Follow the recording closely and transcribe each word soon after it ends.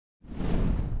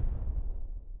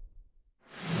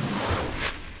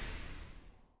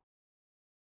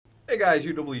Hey guys,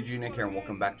 UWG Nick here, and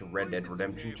welcome back to Red Dead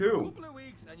Redemption 2.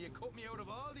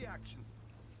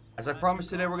 As I promised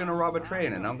today, we're gonna rob a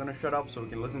train, and I'm gonna shut up so we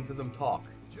can listen to them talk.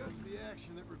 Just the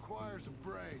action that requires a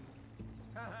brain.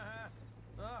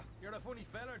 You're a funny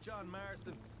fella, John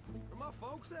Marston. From my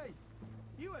folks, eh?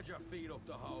 You had your feet up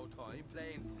the whole time,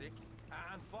 playing sick,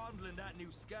 and fondling that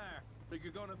new scar like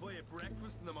you're gonna buy a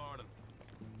breakfast in the morning.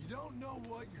 You don't know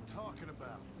what you're talking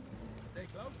about. Stay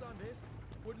close on this.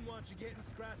 Wouldn't want you getting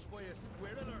scratched by a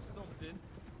squirrel or something.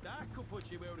 That could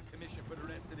put you out of commission for the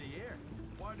rest of the year.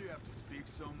 Why do you have to speak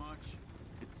so much?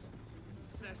 It's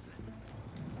incessant.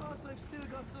 Plus, I've still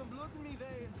got some blood in me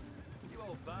veins. You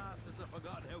old bastards have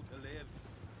forgotten how to live.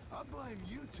 I blame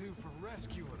you two for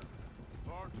rescuing him.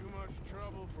 Far too much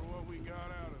trouble for what we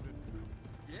got out of it.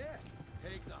 Yeah,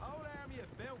 takes a whole army of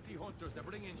bounty hunters to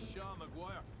bring in Sean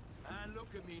McGuire. And look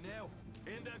at me now,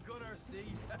 in the gunner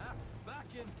seat. Back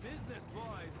in business,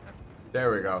 boys.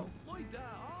 There we go. My dad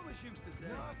always used to say,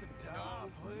 Not the top,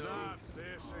 please. Not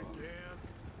this again.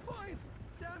 fine,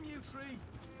 damn you three.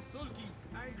 Sulky,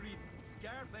 angry,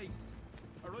 Scarface.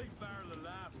 A right barrel of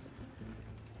laughs.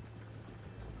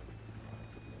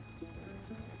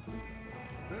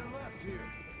 They're left here,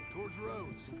 towards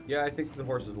Rhodes. Yeah, I think the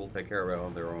horses will take care of it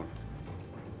on their own.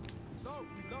 So,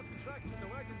 we blocked the tracks with the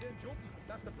wagon, then jumped.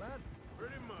 That's the plan.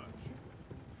 Pretty much.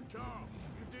 Charles,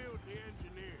 you deal with the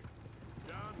engineer.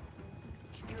 John,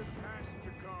 secure the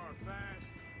passenger car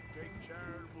fast, take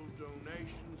charitable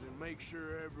donations, and make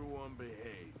sure everyone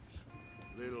behaves.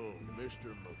 Little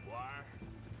Mr. McGuire,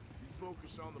 you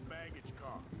focus on the baggage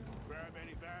car. Grab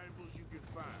any valuables you can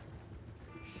find.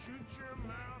 Shoot your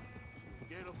mouth,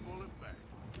 get a bullet back.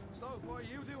 So, what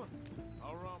are you doing?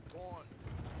 I'll run point.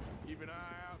 Keep an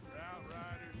eye out for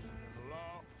outriders and the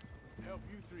law. Help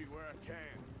you three where I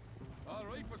can. All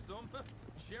right for some.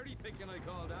 Cherry picking, I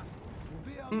call that.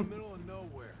 We'll be out in the middle of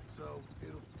nowhere, so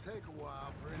it'll take a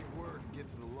while for any word to get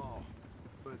to the law.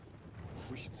 But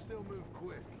we should still move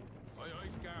quick. Aye, aye,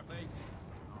 Scarface.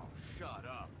 Oh, shut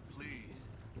up, please.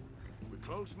 We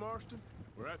close, Marston?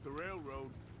 We're at the railroad.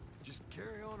 Just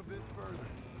carry on a bit further.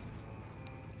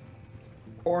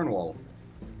 Cornwall.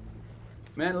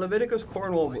 Man, Leviticus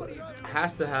Cornwall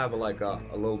has to have like a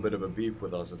little bit of a beef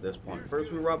with us at this point.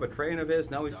 First we rob a train of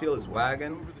his, now we steal his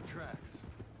wagon. Over the tracks.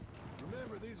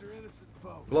 Remember, these are innocent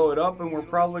folks. Blow it up, and we're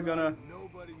probably gonna...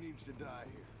 Nobody needs to die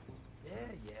here.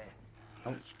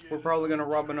 Yeah. We're probably gonna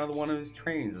rob another one of his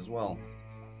trains as well.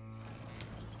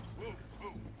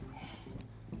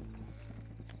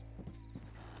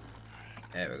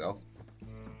 There we go.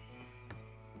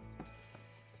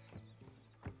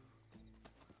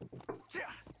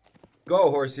 Go,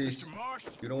 horsies. Mr.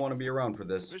 Marston, You don't want to be around for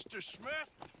this. Mr. Smith,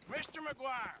 Mr.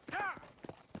 McGuire. Ha!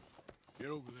 Get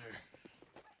over there.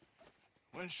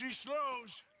 When she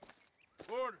slows,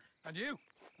 order. And you?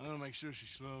 I'm gonna make sure she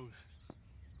slows.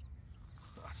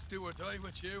 Let's do or die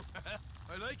with you.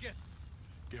 I like it.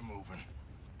 Get moving.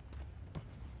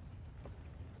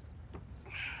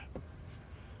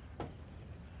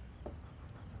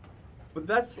 But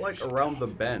that's like around the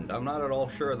bend. I'm not at all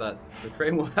sure that the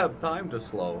train will have time to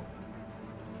slow.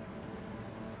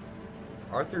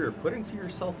 Arthur, you're putting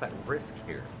yourself at risk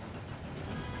here.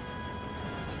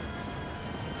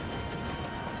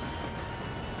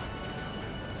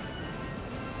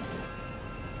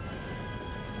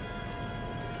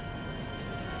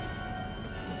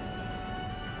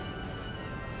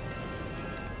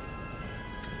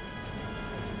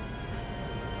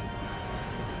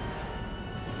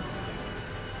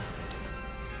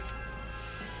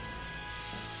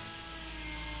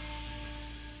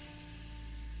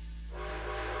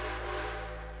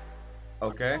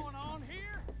 Okay. What's going on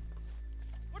here?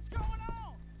 What's going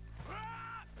on?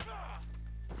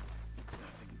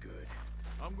 Nothing good.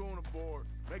 I'm going aboard.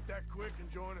 Make that quick and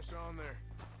join us on there.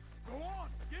 Go on,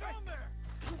 get on there.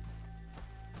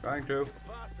 Trying to.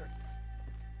 Bastard.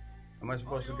 Am I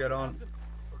supposed to get on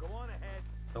Or go on ahead.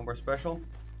 somewhere special?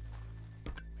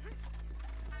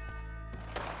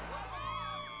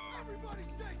 Everybody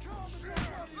stay calm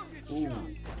and get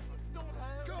Ooh.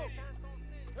 shot. Go!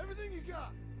 Everything you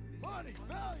got. Money,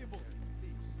 valuable.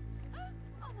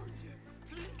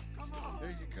 There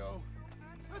you go.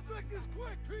 Let's make this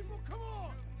quick, people. Come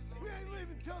on. We ain't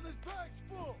leaving till this bag's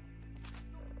full.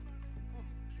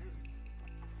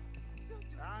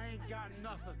 I ain't got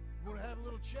nothing. Wanna have a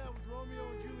little chat with Romeo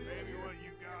and Juliet? Maybe what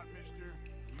you got, mister.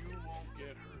 You won't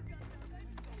get hurt.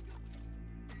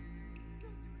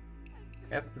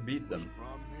 Have to beat them.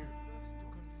 Problem here?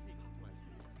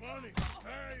 Money,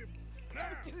 valuable. Now.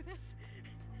 Do this.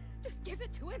 Just give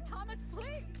it to him, Thomas,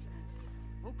 please.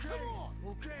 Okay. Come on.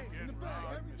 Okay. In the bag.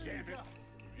 Rob, Everything you damn it. got.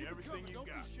 everything you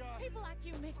got. People like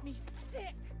you make me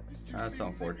sick. That's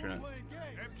unfortunate.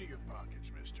 Empty your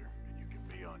pockets, mister, and you can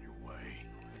be on your way.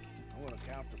 I want to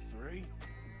count to 3.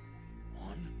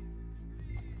 1.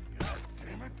 God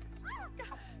damn it.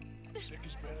 Sick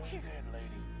is better than dead,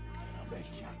 lady. I'm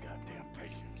making my goddamn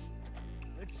patience.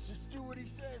 Let's just do what he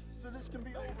says so this can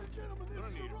be over. I'm gonna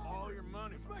need all your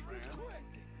money, my friend.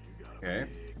 You got a Okay.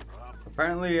 big problem.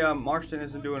 Apparently, Marston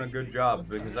isn't doing a good job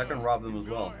because I can rob them as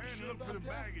well. Go ahead and look for the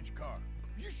baggage car.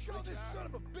 You show this son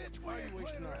of a bitch Why why are you you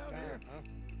wasting our around here. time, huh?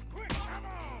 Quick, come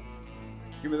on!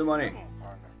 Give me the money. Come on,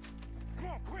 partner. Come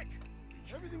on, quick!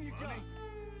 Everything you got. Money,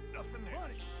 nothing Money,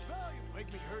 else. value.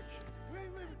 Make me hurt you. We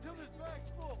ain't leaving till this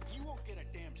bag's full. You won't get a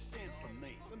damn cent from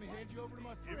me. Let me hand you over to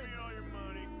my Give friend. me all your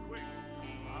money, quick. I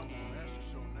won't ask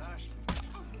so nicely.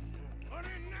 Money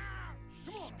now!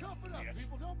 Come on, cuff it up, Bitch.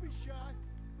 people. Don't be shy.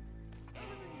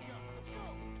 Everything you got. Let's go.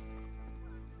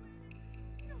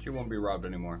 She won't be robbed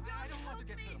anymore. I don't want to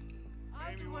get hurt. I'll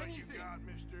Give me do what you anything. got,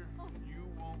 mister, and you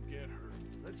won't get hurt.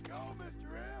 Let's go,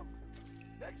 Mr. M.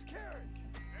 Next carriage.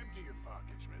 Empty your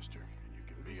pockets, mister, and you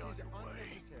can be on your way.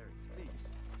 unnecessary, please.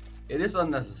 It is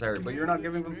unnecessary, but you're not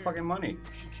giving them fucking money. You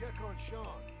should check on Sean.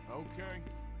 Okay.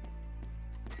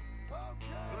 Okay. I'm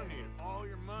gonna need all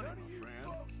your money, None of my you friend.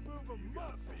 folks move a You got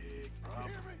a muscle. big You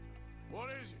problem. hear me? What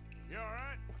is it? You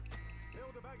alright?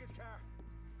 Fill the baggage car.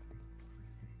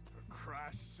 For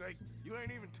Christ's sake, you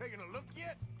ain't even taking a look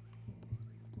yet?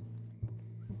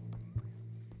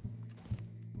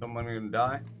 Someone gonna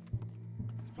die?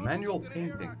 Manual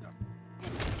painting.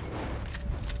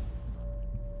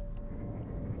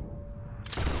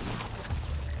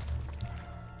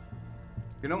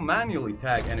 You know, manually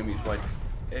tag enemies by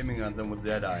aiming at them with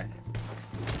Deadeye.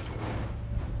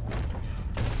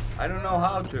 I don't know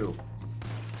how to.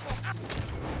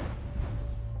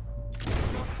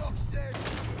 For fuck's sake.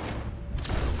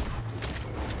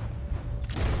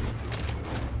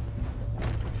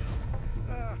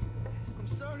 I'm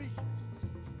sorry.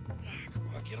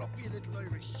 Come on, get up, you little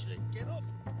Irish shit. Get up.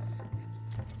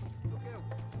 Look out.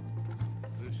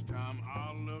 This time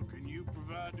I'll look and you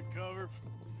provide the cover.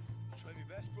 Try my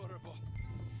best, brother, but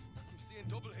I'm seeing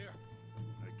double here.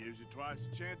 That gives you twice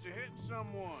the chance of hitting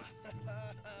someone.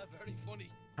 Very funny.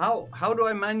 How do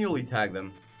I manually tag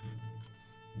them?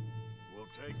 We'll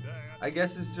take that. I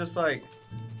guess it's just like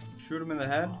shoot them in the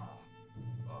head.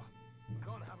 Oh, I'm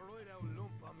gonna have a right out lump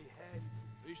on me head.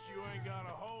 At least you ain't got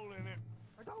a hole in it.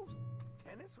 Are those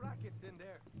tennis rackets in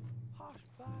there? Posh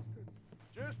bastards.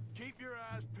 Just keep your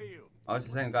eyes peeled. Oh, it's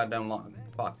the same goddamn long.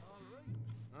 Fuck.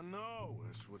 I know,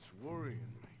 that's what's worrying me.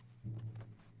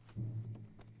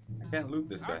 I can't loot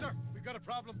this guy. Arthur, we've got a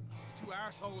problem. There's 2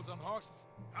 arseholes on horses.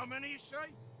 How many you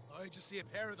say? I just see a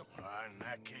pair of them. In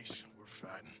that case, we're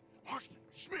fighting. Marston,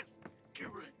 Smith, get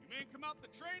ready. You men come out the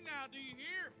train now, do you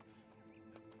hear?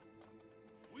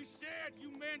 We said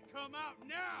you men come out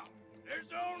now.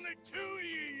 There's only 2 of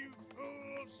you, you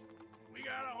fools. We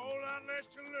got a whole lot less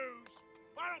to lose.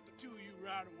 Why don't the 2 of you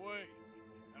ride away?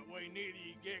 That way neither of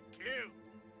you get killed.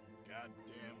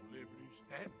 Goddamn liberties.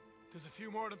 Ed, there's a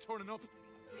few more of them turning up.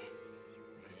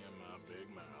 Man, my big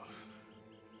mouth.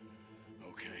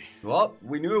 Okay. Well,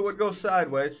 we knew it would go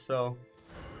sideways, so.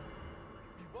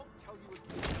 He won't tell you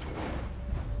again.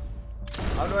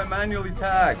 How do I manually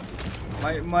tag?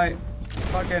 My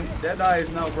fucking Deadeye is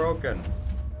now broken.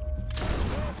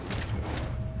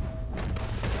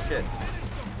 Shit.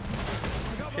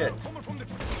 Shit.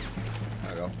 There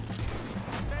we go.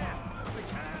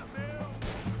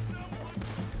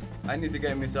 I need to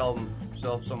get myself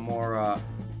some more,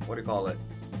 what do you call it?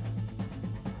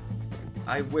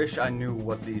 I wish I knew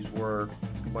what these were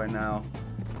by now.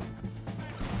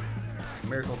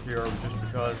 Miracle Cure, just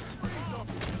because.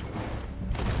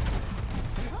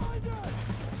 Behind us!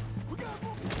 We got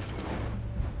more.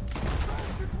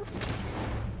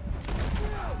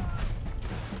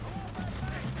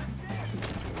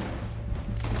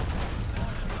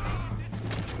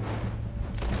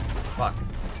 Fuck.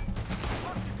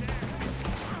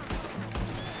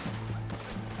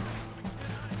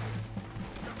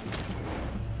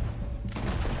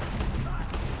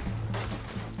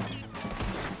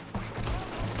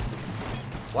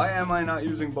 Why am I not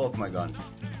using both my guns?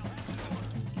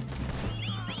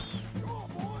 Come on,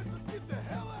 boys, let's get the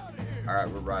hell out of here. Alright,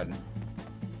 we're riding.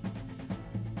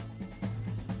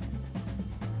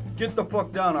 Get the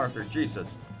fuck down, Arthur.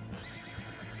 Jesus.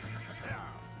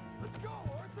 Let's go,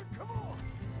 Arthur. Come on.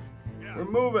 We're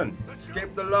moving.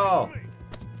 Escape the law.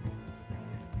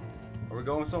 Are we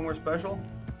going somewhere special?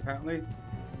 Apparently.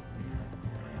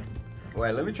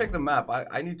 Wait, let me check the map.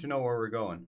 I need to know where we're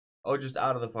going. Oh, just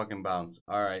out of the fucking bounds.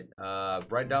 Alright,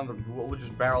 right down the... We'll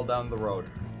just barrel down the road.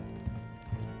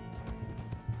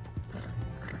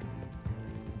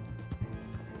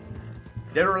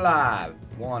 Dead or alive.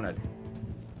 Wanted.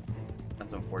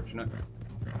 That's unfortunate.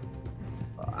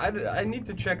 I need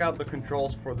to check out the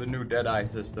controls for the new Deadeye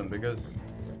system because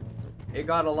it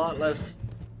got a lot less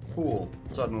cool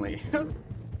suddenly.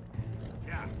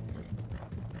 Yeah.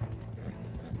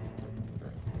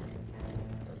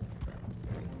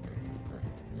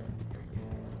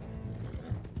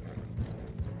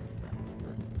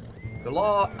 The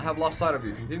law have lost sight of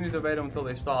you. Continue to evade them until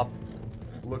they stop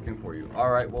looking for you.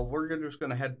 Alright, well, we're just going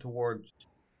to head towards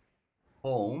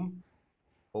home.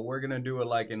 But we're going to do it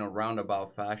like in a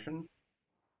roundabout fashion.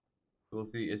 We'll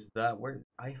see, is that where...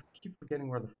 I keep forgetting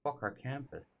where the fuck our camp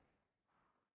is.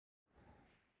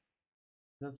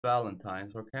 That's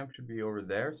Valentine, so our camp should be over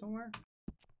there somewhere?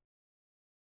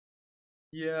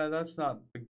 Yeah, that's not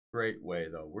the great way,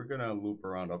 though. We're going to loop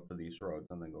around up to these roads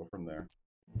and then go from there.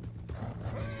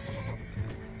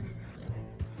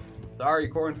 Sorry,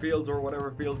 cornfields or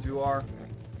whatever fields you are.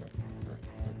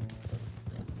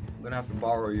 I'm gonna have to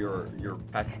borrow your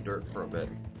patch of dirt for a bit.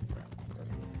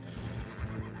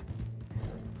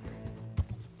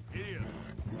 Idiot.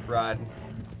 You tried.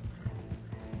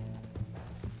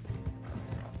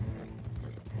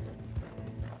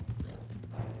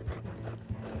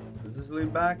 Does this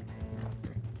lead back?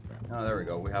 Oh, there we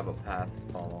go. We have a path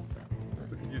to follow.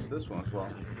 We could use this one as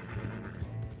well.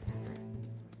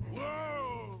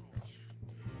 Whoa!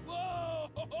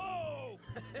 Whoa!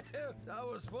 That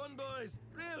was fun, boys.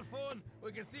 Real fun.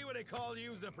 We can see what they call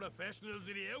you the professionals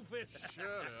in the outfit. Shut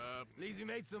up. At least we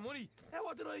made some money. Hey,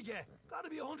 what did I get? Gotta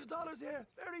be $100 here.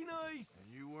 Very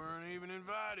nice. You weren't even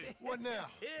invited. What now?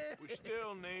 Yeah. We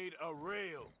still need a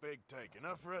real big take,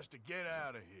 enough for us to get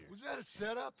out of here. Was that a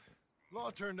setup?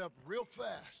 Law turned up real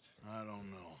fast. I don't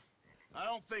know. I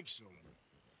don't think so.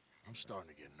 I'm starting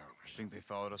to get nervous. Think they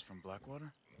followed us from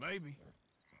Blackwater? Maybe.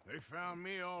 They found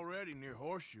me already near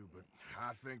Horseshoe, but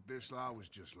I think this lot was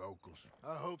just locals.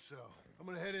 I hope so. I'm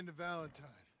gonna head into Valentine.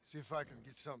 See if I can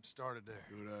get something started there.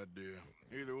 Good idea.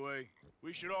 Either way,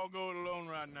 we should all go it alone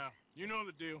right now. You know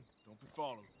the deal. Don't be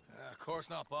followed. Of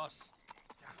course not, boss.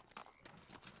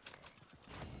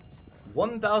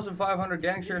 1,500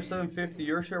 gang share, 750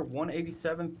 your share,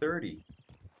 187.30.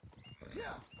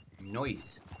 Yeah.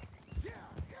 Nice.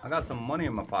 I got some money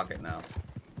in my pocket now.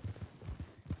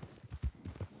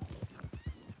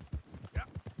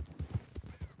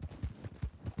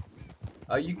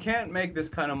 You can't make this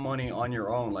kind of money on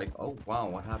your own. Like, oh wow,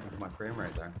 what happened to my frame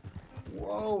rate there?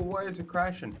 Whoa, why is it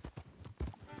crashing?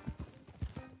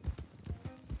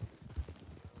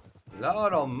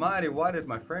 Lord almighty, why did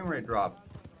my frame rate drop?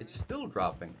 It's still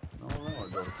dropping.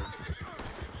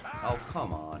 Oh,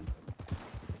 come on.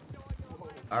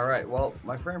 Alright, well,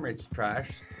 my frame rate's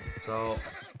trashed, so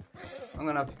I'm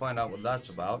gonna have to find out what that's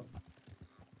about.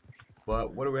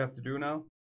 But what do we have to do now?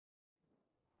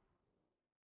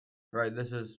 Right,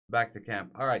 this is back to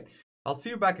camp. Alright, I'll see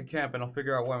you back at camp and I'll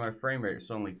figure out why my frame rate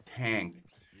suddenly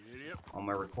tanked on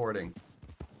my recording.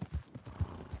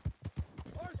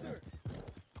 Arthur!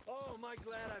 Oh, am I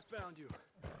glad I found you.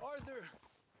 Arthur,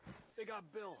 they got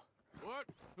Bill. What?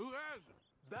 Who has it?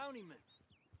 Bountymen.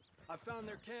 I found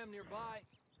their camp nearby.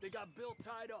 They got Bill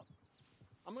tied up.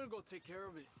 I'm gonna go take care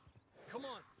of it. Come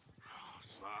on. Oh,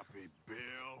 sloppy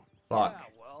Bill. Fuck. Yeah,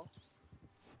 well.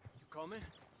 You coming?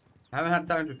 I haven't had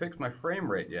time to fix my frame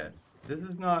rate yet. This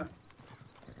is not...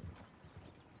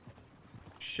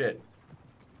 Shit.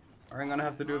 I'm gonna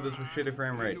have to do this with shitty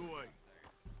frame rate.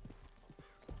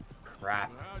 Crap.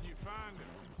 How'd you find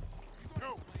it?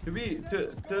 Go.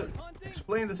 To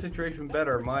explain the situation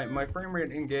better, my frame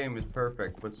rate in game is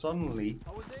perfect, but suddenly,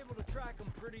 I was able to track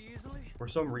them pretty easily. for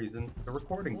some reason, the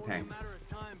recording Only a tanked. matter of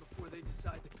time before they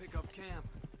decide to pick up camp.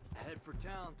 Head for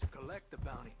town to collect the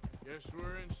bounty. Guess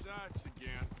we're in sights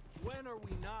again. When are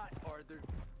we not, Arthur?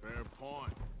 Fair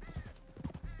point.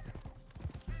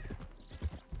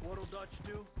 What'll Dutch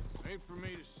do? Ain't for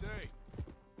me to say.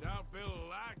 Doubt Bill will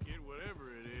like it,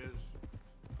 whatever it is.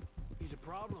 He's a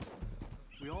problem.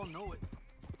 We all know it.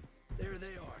 There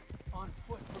they are, on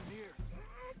foot from here.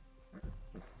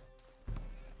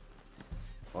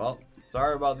 Well,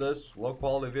 sorry about this low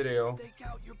quality video. Stake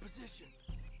out your position.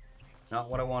 Not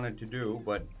what I wanted to do,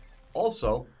 but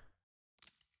also,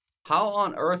 how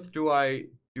on earth do I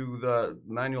do the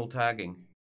manual tagging?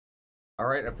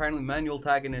 Alright, apparently manual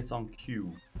tagging is on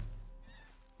Q.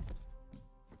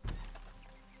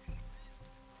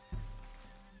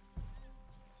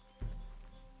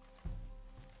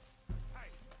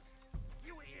 Hey,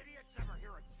 you idiots ever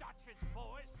hear of Dutch's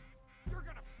boys? You're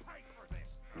gonna pay for this.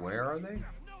 Where are they? You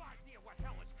have no idea what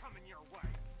hell is coming your way.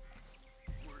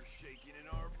 We're shaking in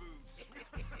our boots.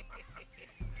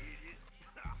 Idiot.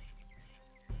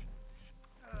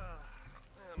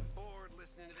 I'm bored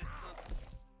listening to this stuff.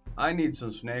 I need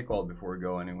some snake oil before we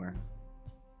go anywhere.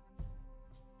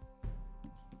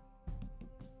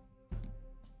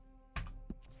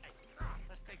 Hey,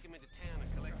 let's take him into town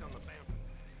and collect on the bounty.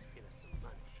 Get us some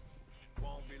money.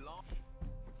 Won't be long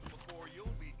before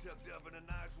you'll be tucked up in a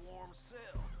nice warm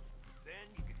cell.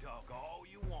 Then you can talk all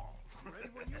you want. Ready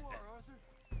when you are, Arthur.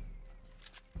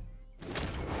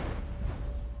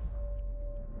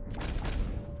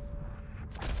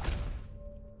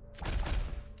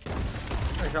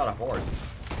 I shot a horse.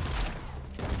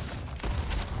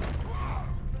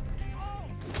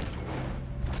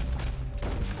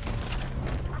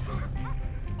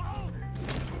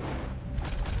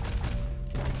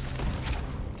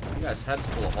 You guys' head's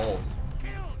full of holes.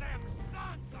 Kill them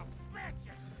sons of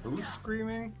bitches! Who's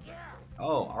screaming? Yeah,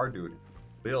 Oh, our dude.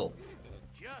 Bill.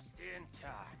 just in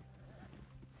time.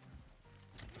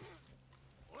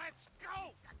 Let's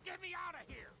go! Get me out of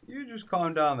here! You just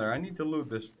calm down there. I need to loot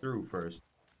this through first.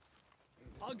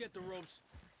 I'll get the ropes.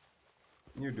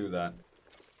 You do that.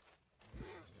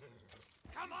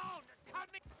 Come on! Cut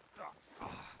me!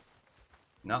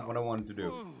 Not what I wanted to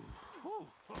do.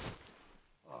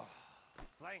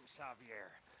 Thanks, Javier.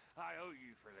 I owe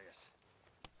you for this.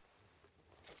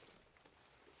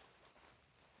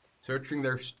 Searching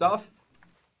their stuff.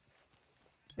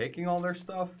 Taking all their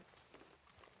stuff.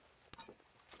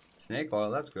 Snake oil,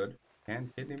 that's good.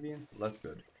 Canned kidney beans, that's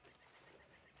good.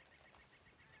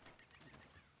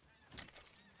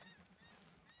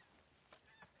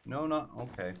 No, not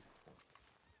okay.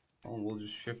 Oh, we'll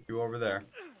just shift you over there.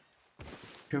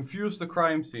 Confuse the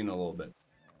crime scene a little bit.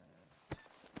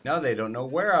 Now they don't know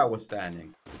where I was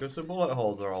standing because the bullet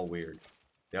holes are all weird.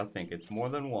 They'll think it's more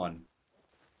than one.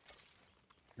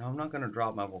 No, I'm not gonna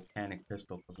drop my volcanic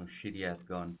pistol for some shitty ass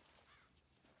gun.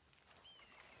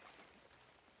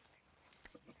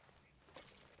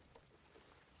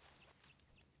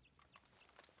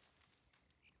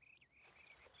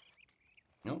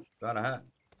 Nope, got a hat.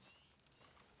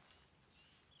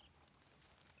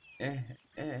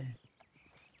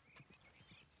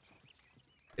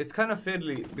 It's kind of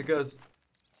fiddly because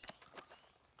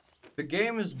the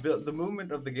game is built. The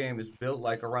movement of the game is built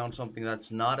like around something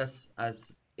that's not as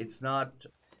it's not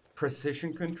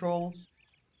precision controls,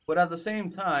 but at the same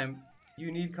time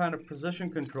you need kind of precision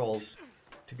controls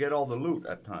to get all the loot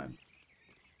at times,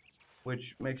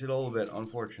 which makes it a little bit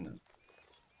unfortunate.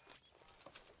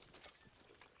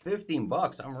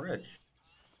 $15, I'm rich.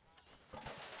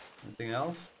 Anything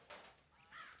else?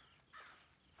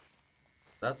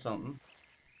 That's something.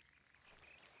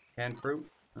 Canned fruit?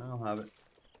 I'll have it.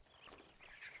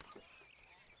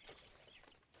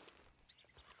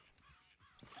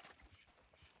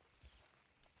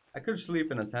 I could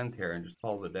sleep in a tent here and just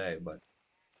call it a day, but...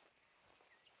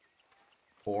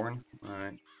 Corn?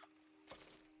 Alright.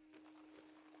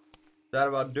 That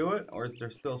about do it? Or is there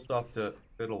still stuff to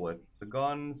fiddle with? The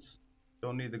guns...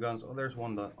 Don't need the guns. Oh, there's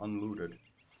one that unlooted.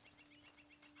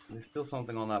 There's still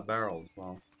something on that barrel as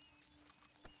well.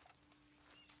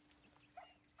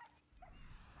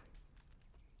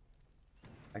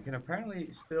 I can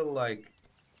apparently still, like...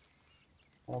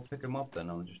 I'll pick him up then.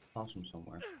 I'll just toss him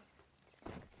somewhere.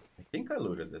 I think I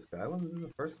looted this guy. Wasn't this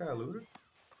the first guy I looted?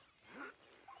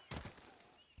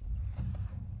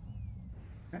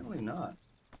 Apparently not.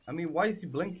 I mean, why is he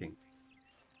blinking?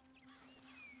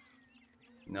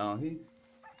 No, he's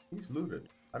looted.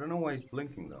 I don't know why he's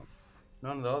blinking though.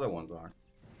 None of the other ones are.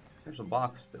 There's a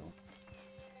box still.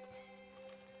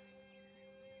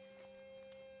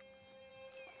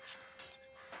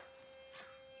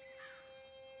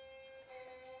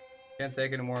 Can't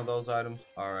take any more of those items.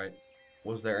 Alright.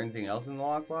 Was there anything else in the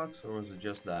lockbox, or was it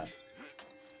just that?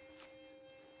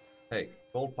 Hey,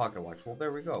 gold pocket watch. Well,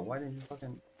 there we go. Why didn't you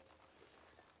fucking...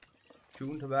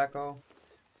 Chewing tobacco?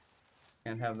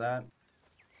 Can't have that.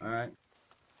 Alright.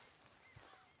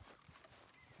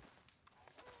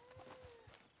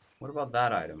 What about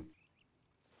that item?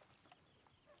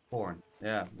 Corn.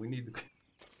 Yeah, we need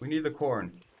the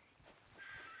corn.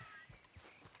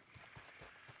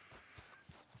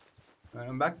 Alright,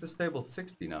 I'm back to stable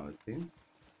 60 now, it seems.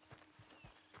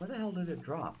 Where the hell did it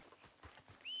drop?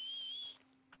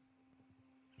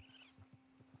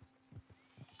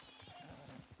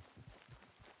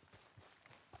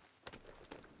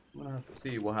 I'm gonna have to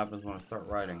see what happens when I start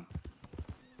riding.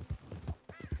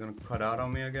 It's gonna cut out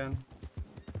on me again.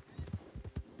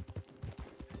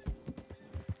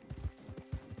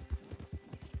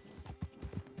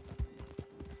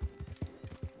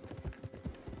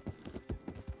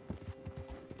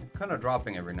 kind of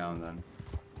dropping every now and then.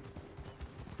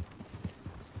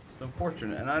 It's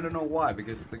unfortunate, and I don't know why,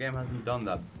 because the game hasn't done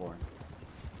that before.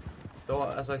 Though,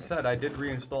 as I said, I did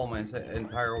reinstall my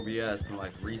entire OBS and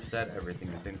like reset everything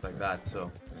and things like that,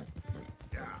 so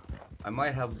I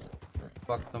might have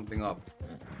fucked something up.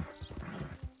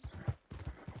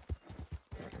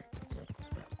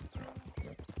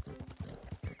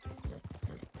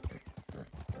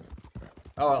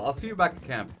 Oh, well, I'll see you back at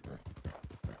camp.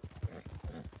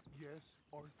 Yes,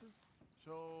 Arthur?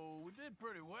 So, we did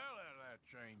pretty well out of that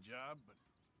train job, but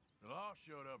the law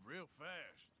showed up real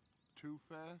fast. Too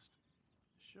fast?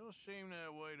 Sure seemed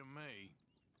that way to me.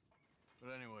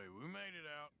 But anyway, we made it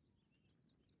out.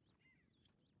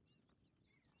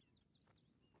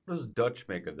 What does Dutch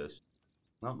make of this?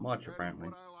 Not much, That apparently.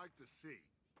 is what I like to see.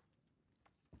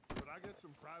 Could I get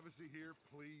some privacy here,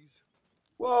 please?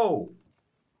 Whoa!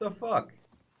 The fuck?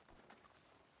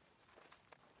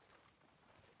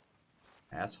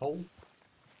 Asshole?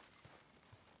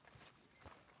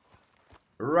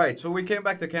 Right, so we came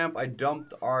back to camp. I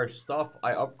dumped our stuff.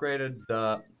 I upgraded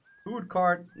the food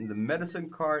cart, the medicine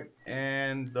cart,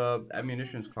 and the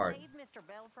ammunitions cart. Saved Mr.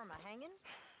 Bell from a hanging?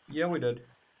 Yeah, we did.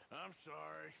 I'm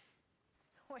sorry.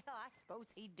 Well, I suppose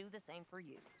he'd do the same for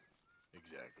you.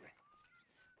 Exactly.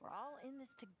 We're all in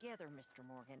this together, Mr.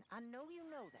 Morgan. I know you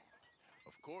know that.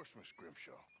 Of course, Miss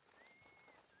Grimshaw.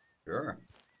 Sure.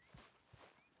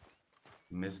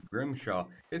 Miss Grimshaw.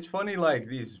 It's funny, like,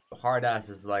 these hard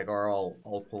asses, like, are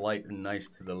all polite and nice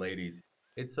to the ladies.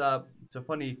 It's a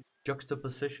funny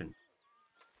juxtaposition.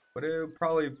 But it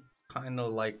probably kind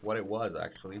of like what it was,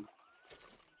 actually.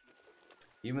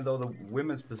 Even though the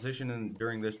women's position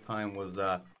during this time was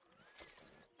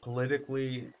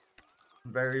politically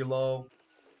very low,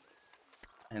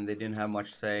 and they didn't have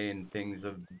much say in things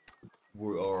of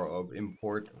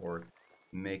import or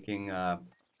making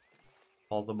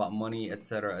calls about money,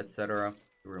 etc., etc.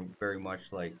 They were very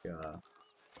much like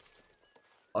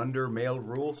under male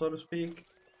rule, so to speak.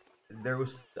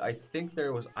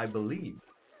 I believe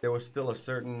there was still a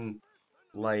certain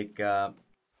like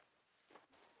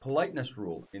politeness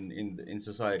rule in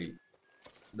society,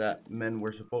 that men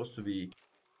were supposed to be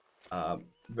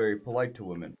very polite to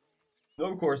women.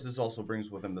 Of course, this also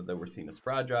brings with them that they were seen as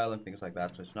fragile and things like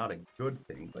that, so it's not a good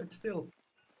thing, but still,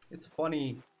 it's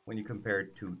funny when you compare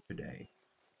it to today.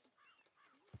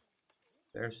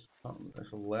 There's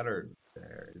a letter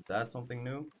there. Is that something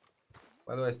new?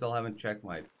 By the way, I still haven't checked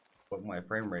what my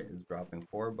frame rate is dropping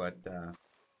for, but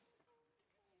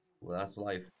well, that's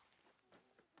life.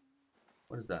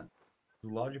 What is that?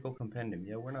 Zoological Compendium.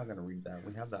 Yeah, we're not gonna read that.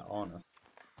 We have that on us.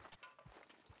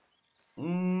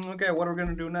 Okay, what are we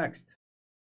gonna do next?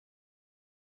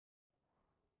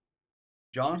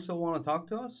 John still want to talk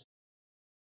to us?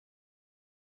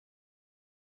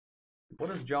 What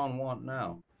does John want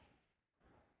now?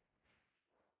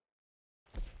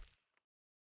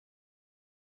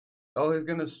 Oh, he's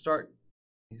gonna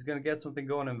get something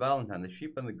going in Valentine, the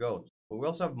sheep and the goats. But we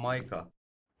also have Micah.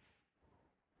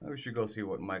 Maybe we should go see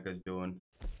what Micah's doing.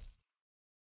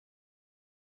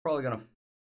 Probably gonna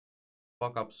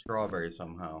fuck up Strawberry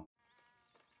somehow.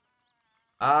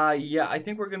 Yeah, I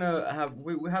think we're gonna have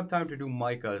we have time to do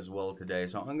Micah as well today.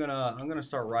 So I'm gonna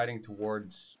start riding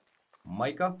towards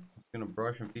Micah. I'm gonna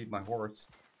brush and feed my horse.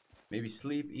 Maybe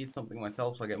sleep, eat something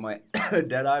myself so I get my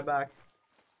dead eye back.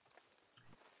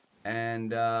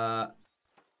 And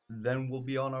then we'll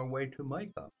be on our way to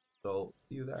Micah. So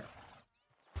see you there.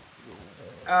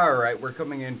 Alright, we're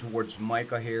coming in towards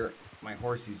Micah here. My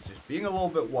horsey's just being a little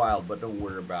bit wild, but don't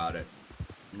worry about it.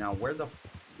 Now, where the f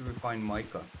do we find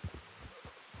Micah?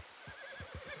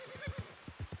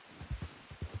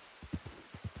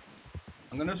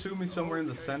 I'm gonna assume he's somewhere in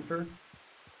the center.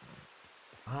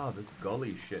 Ah, this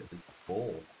gully shit is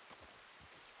full.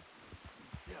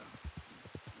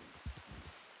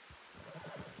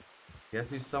 Guess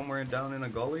he's somewhere down in a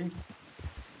gully.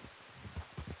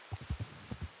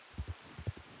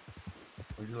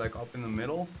 Or is he like up in the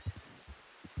middle?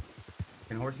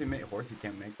 Can Horsey make? Horsey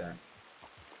can't make that.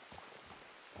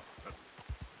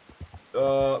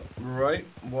 Right.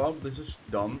 Well, this is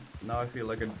dumb. Now I feel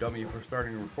like a dummy for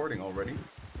starting recording already.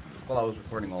 Well, I was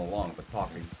recording all along, but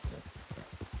talking.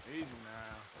 Easy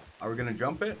now. Are we gonna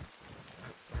jump it?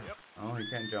 Yep. Oh, he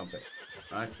can't jump it.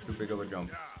 That's too big of a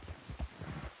jump.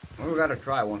 Well, we gotta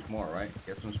try once more, right?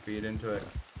 Get some speed into it.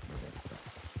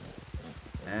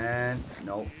 And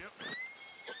nope.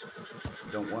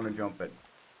 Don't want to jump it.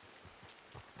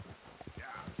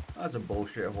 That's a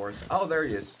bullshit horse. Oh, there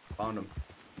he is. Found him.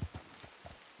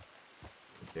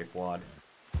 Dickwad.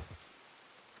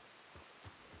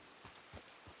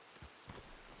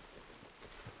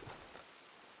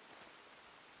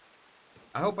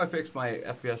 I hope I fixed my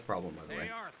FPS problem, by the way.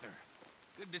 Hey, Arthur.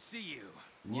 Good to see you.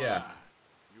 Yeah. Why?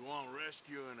 You want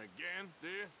rescuing again,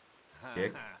 dear?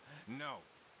 Dick. No.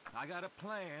 I got a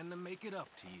plan to make it up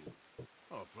to you.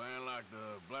 Oh, playing like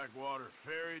the Blackwater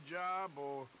ferry job,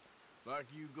 or like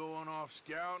you going off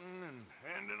scouting and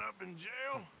ending up in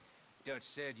jail? Dutch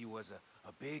said you was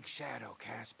a big shadow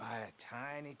cast by a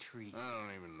tiny tree. I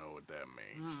don't even know what that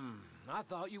means. I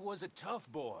thought you was a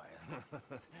tough boy.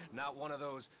 Not one of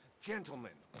those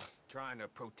gentlemen trying to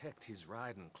protect his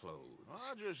riding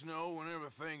clothes. I just know whenever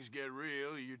things get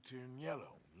real, you turn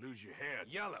yellow, lose your head.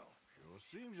 Yellow.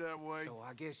 Sure seems that way. So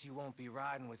I guess you won't be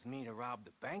riding with me to rob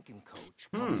the banking coach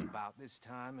comes about this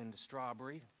time in the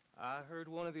Strawberry. I heard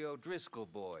one of the O'Driscoll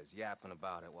boys yapping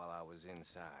about it while I was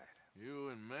inside. You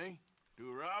and me? Do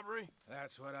a robbery?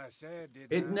 That's what I said,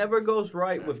 didn't It I? never goes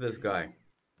right with this guy.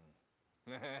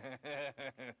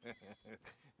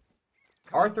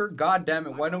 Arthur,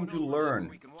 goddammit, why don't you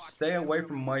learn? Stay away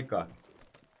from Micah.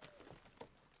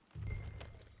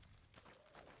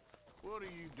 What are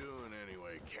you doing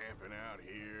anyway, camping out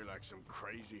here like some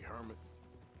crazy hermit?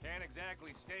 Can't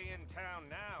exactly stay in town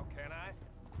now, can I?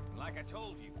 Like I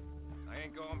told you, I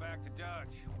ain't going back to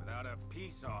Dutch without a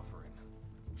peace offering.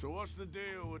 So what's the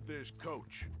deal with this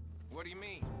coach? What do you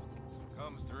mean?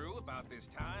 Comes through about this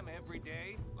time every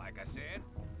day, like I said.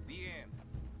 The end.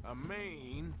 I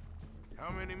mean, how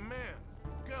many men,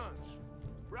 guns,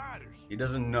 riders? He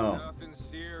doesn't know. Nothing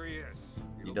serious.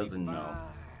 He doesn't know. Fine.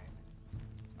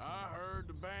 I heard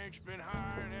the bank's been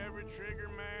hiring every trigger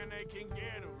man they can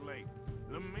get of late.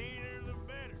 The meaner, the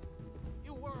better.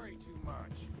 You worry too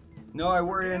much. No, I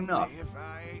worry Forgive enough. me if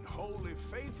I ain't wholly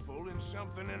faithful in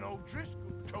something an O'Driscoll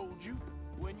told you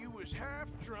when you was half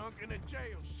drunk in a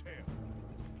jail cell.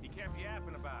 He kept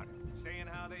yapping about it, saying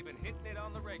how they've been hitting it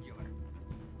on the regular.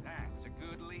 That's a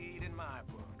good lead in my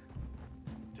book.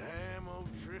 Damn,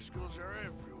 O'Driscolls are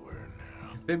everywhere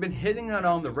now. If they've been hitting it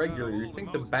on the regular, you'd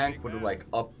think the bank would have, like,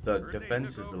 upped the Heard they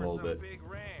defenses took a over little some bit. big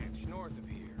ranch north of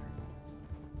here.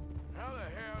 How the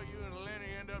hell you and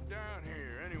Lenny end up down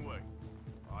here, anyway?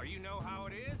 Oh, you know how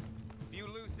it is? Few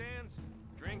loose ends.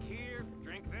 Drink here,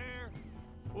 drink there.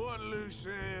 What loose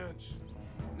ends?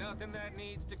 Nothing that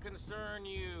needs to concern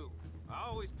you. I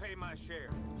always pay my share.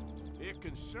 It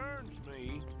concerns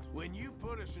me when you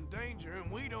put us in danger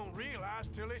and we don't realize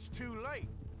till it's too late.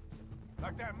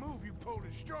 Like that move you pulled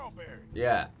in Strawberry.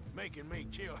 Yeah. Making me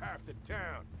kill half the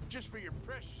town just for your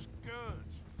precious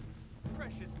guns.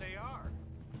 Precious they are.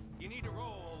 You need to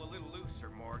roll a little looser,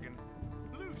 Morgan.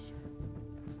 Looser?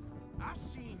 I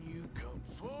seen you come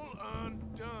full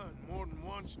undone more than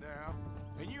once now,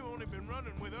 and you only been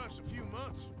running with us a few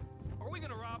months. Are we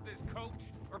gonna rob this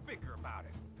coach or bicker about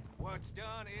it? What's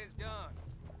done is done.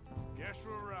 Guess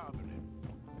we're robbing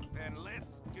it. Then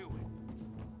let's do it.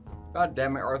 God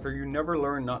damn it, Arthur, you never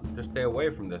learn not to stay away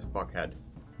from this fuckhead.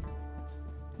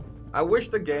 I wish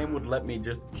the game would let me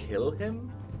just kill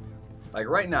him. Like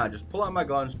right now, just pull out my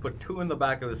guns, put 2 in the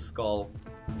back of his skull,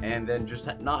 and then just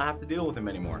not have to deal with him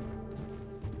anymore.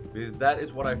 Because that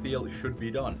is what I feel should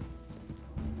be done.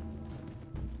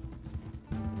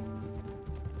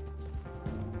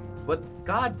 But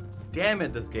god damn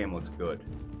it, this game looks good.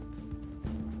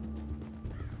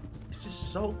 It's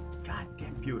just so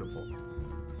goddamn beautiful.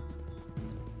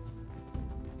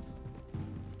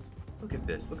 Look at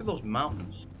this. Look at those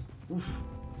mountains. Oof.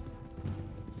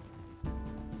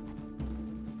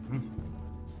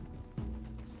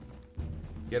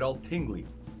 Get all tingly.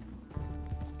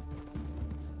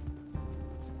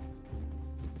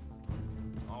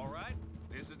 All right,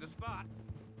 this is the spot.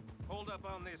 Hold up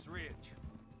on this ridge.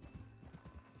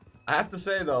 I have to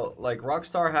say though, like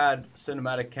Rockstar had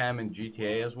cinematic cam in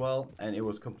GTA as well, and it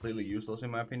was completely useless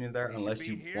in my opinion there, unless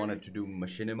you wanted to do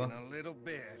machinima. In a little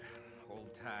bit.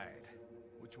 Hold tight.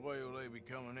 Which way will they be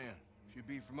coming in? Should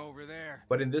be from over there.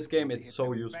 But in this game, They it's hit so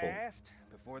them useful. Fast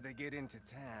before they get into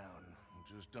town.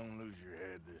 Just don't lose your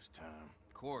head this time.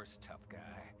 Of course, tough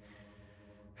guy.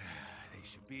 They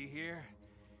should be here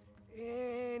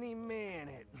any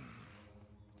minute.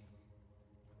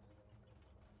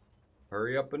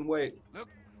 Hurry up and wait. Look,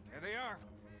 there they are.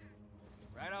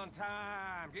 Right on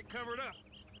time. Get covered up.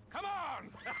 Come on!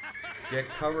 Get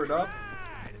covered up?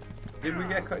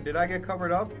 Did I get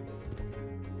covered up?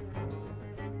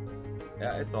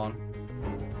 Yeah, it's on.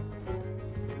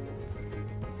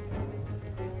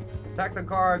 Attack the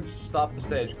cards, stop the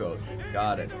stagecoach.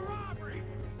 Got it.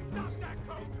 Stop that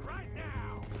coach right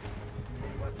now!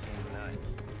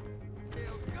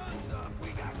 Guns up, we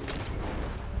got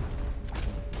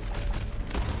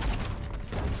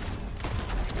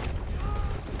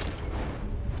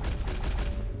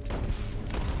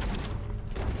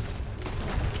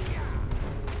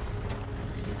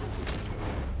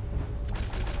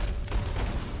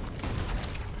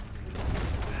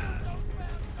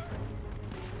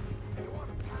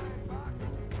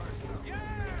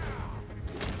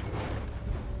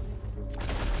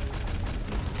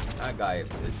that guy is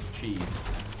cheese.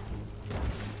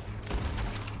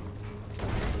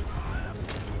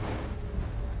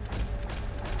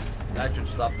 That should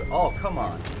stop the... Oh, come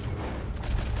on.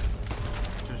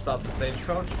 Should stop the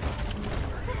stagecoach.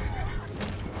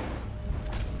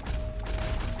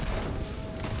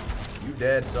 You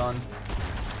dead, son.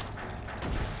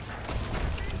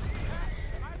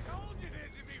 I told you this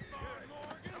would be fun,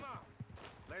 Morgan. Come on.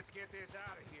 Let's get this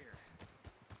out of here.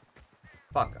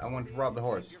 Fuck, I want to rob the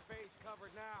horse. Your face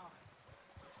covered now.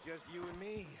 It's just you and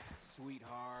me,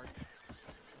 sweetheart.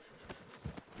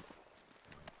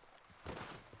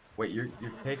 Wait, you're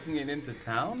taking it into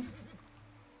town?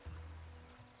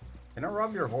 Can I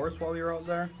rob your horse while you're out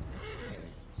there?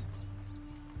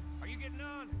 Are you getting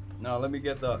on? No, let me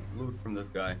get the loot from this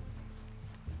guy.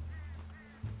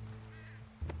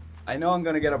 I know I'm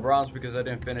gonna get a bronze because I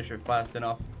didn't finish it fast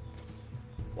enough.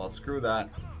 Well, screw that.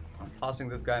 I'm tossing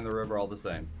this guy in the river all the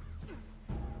same.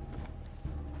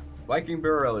 Viking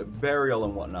burial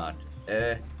and whatnot.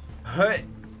 Hey!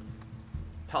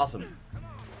 Toss him.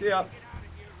 See ya.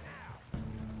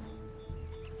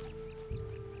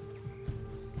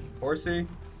 Horsey?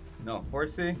 No,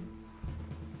 horsey.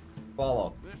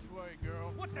 Follow. This way,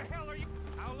 girl. What the hell are you?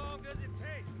 How long does it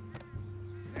take?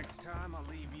 Next time I'll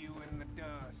leave you in the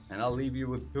dust. And I'll leave you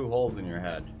with 2 holes in your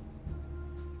head.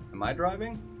 Am I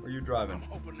driving? Or are you driving? I'm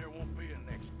hoping there won't be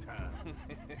a next time.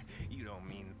 You don't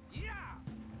mean... Yeah!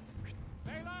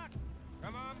 Hey, look!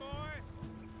 Come on, boy!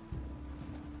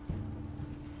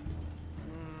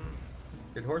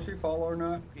 Did Horsey follow or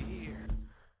not? Here.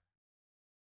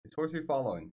 Is Horsey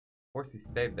following? Horsey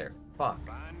stayed there. Fuck.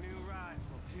 Fine new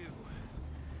rifle, too.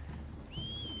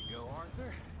 You go,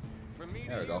 Arthur. From me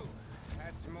There to we go. you.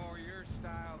 That's more your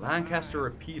style than Lancaster mine.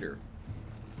 repeater.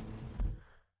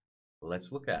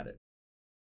 Let's look at it.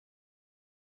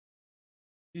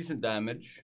 Decent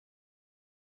damage.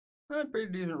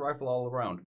 Pretty decent rifle all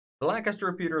around. The Lancaster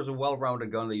repeater is a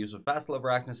well-rounded gun that uses a fast lever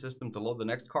action system to load the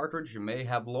next cartridge. You may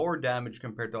have lower damage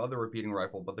compared to other repeating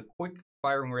rifle, but the quick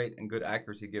firing rate and good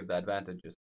accuracy give the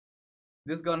advantages.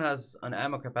 This gun has an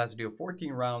ammo capacity of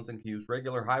 14 rounds and can use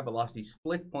regular high-velocity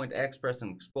split-point express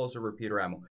and explosive repeater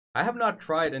ammo. I have not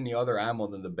tried any other ammo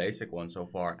than the basic one so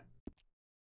far.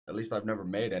 At least I've never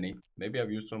made any. Maybe I've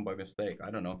used some by mistake.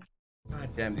 I don't know. God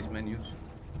damn these menus.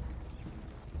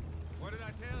 What did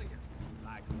I tell you?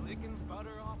 Like licking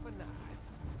butter off a knife.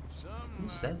 Something Who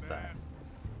like says that?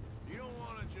 You don't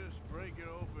want to just break it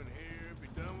open here, be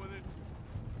done with it?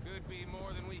 Could be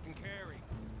more than we can carry.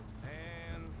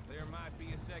 And there might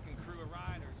be a second crew of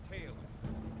riders tailing.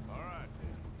 All right,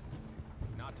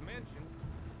 then. Not to mention,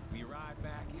 we ride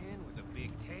back in with a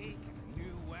big take and a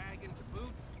new wagon to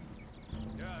boot.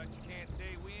 Dutch can't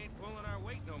say we ain't pulling our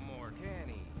weight no more, can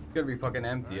he? It's gonna be fucking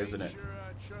empty, isn't it? Sure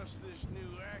I trust this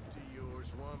new act of yours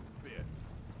one bit.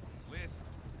 Listen,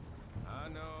 I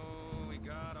know we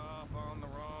got off on the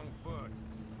wrong foot,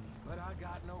 but I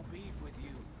got no beef with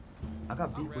you. I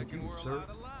got beef with you, we're a sir. lot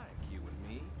alike, you and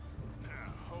me.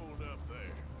 Now, hold up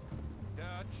there.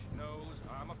 Dutch knows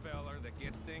I'm a feller that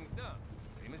gets things done,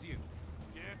 same as you.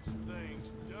 Gets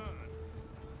things done?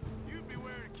 You'd be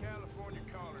wearing a California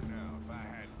collar now if I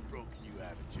hadn't broken you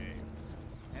out of jail.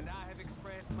 And I have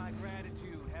expressed my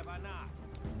gratitude, have I not?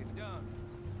 It's done.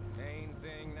 Main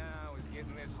thing now is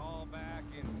getting this haul back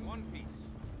in one piece.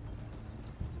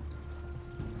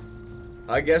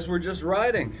 I guess we're just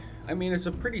riding. I mean, it's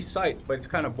a pretty sight, but it's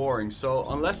kind of boring. So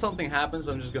unless something happens,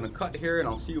 I'm just gonna cut here and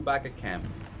I'll see you back at camp.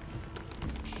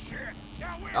 Shit!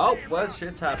 Oh, well,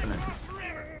 shit's happening.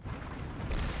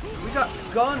 We got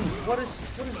guns. What is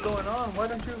going on? Why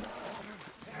don't you?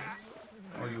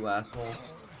 Oh, you assholes.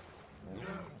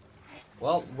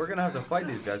 Well, we're gonna have to fight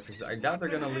these guys because I doubt they're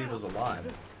gonna leave us alive.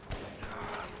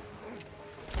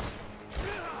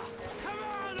 Come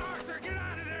on, Arthur, get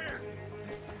out of there!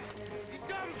 You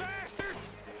dumb bastards!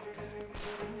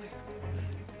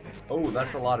 Oh,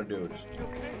 that's a lot of dudes.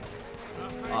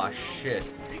 Ah,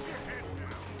 shit.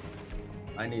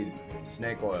 I need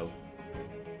snake oil.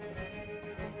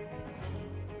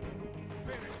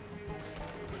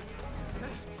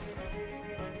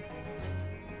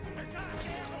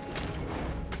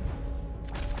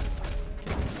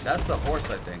 That's the horse,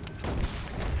 I think.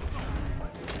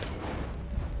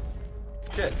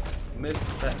 Shit.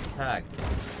 Missed that tag.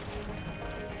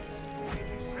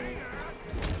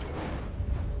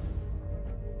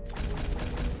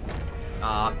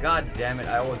 Ah, god damn it.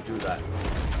 I always do that.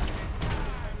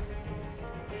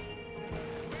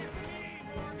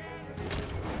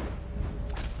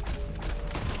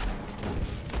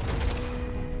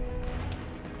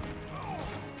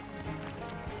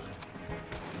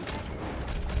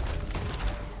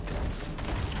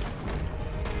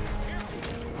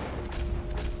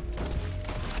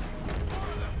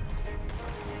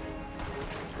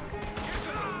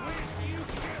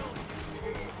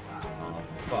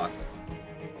 fuck.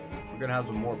 We're gonna have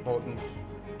some more potent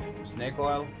snake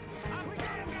oil.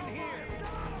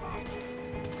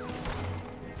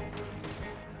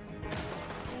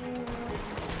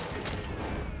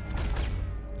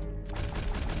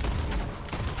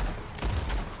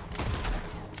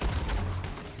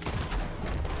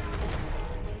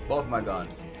 Both my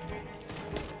guns.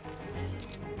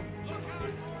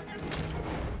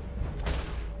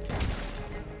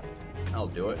 I'll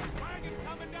do it.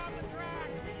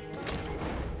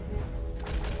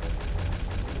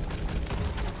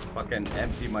 Fucking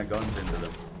empty my guns into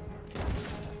them.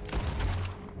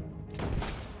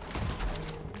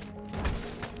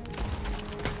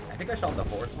 I think I shot the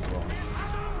horse as well.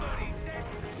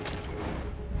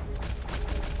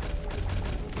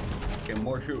 Okay,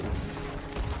 more shooting.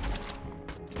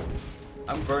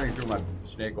 I'm burning through my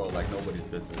snake oil like nobody's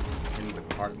business. In the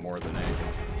cart more than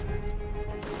anything.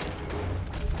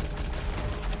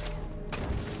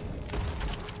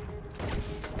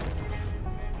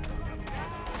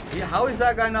 Yeah, how is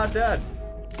that guy not dead?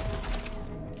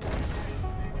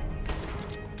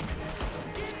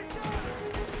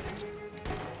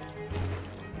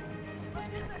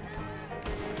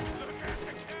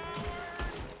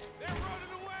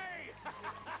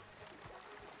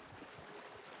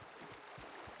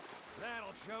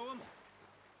 That'll show them.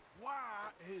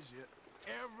 Why is it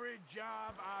every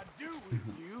job I do with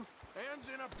you ends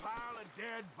in a pile of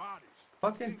dead bodies?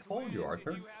 Fucking told you,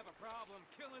 Arthur. You have a problem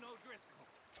killing O'Driscolls.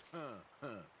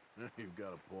 You've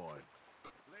got a point.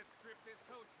 Let's strip this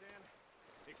coach then.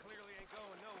 It clearly ain't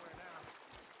going nowhere now.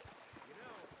 You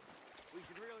know, we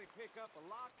should really pick up a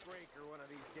lock breaker one of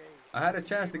these days. I had a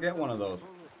chance to get one of those.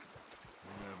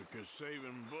 Yeah, because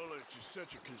saving bullets is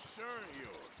such a concern of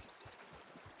yours.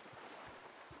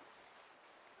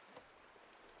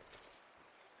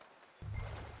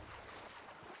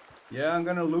 Yeah, I'm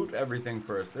gonna loot everything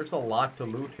first. There's a lot to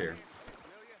loot here.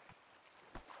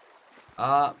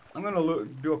 I'm gonna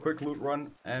do a quick loot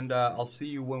run, and I'll see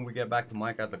you when we get back to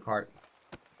Micah at the cart.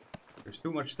 There's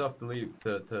too much stuff to leave.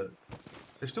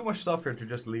 There's too much stuff here to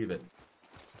just leave it.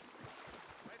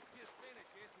 Let's just finish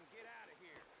this and get out of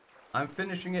here. I'm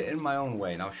finishing it in my own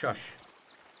way. Now shush.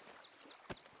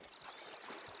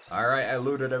 Alright, I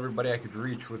looted everybody I could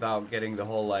reach without getting the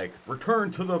whole, like, return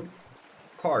to the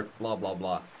cart, blah, blah,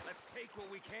 blah. Let's take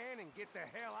what we can and get the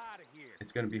hell out of here.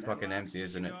 It's gonna be fucking empty,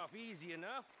 isn't it? Off easy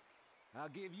enough. I'll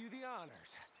give you the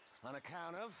honors on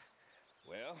account of,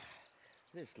 well,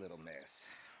 this little mess.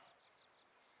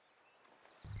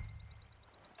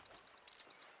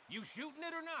 You shooting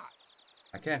it or not?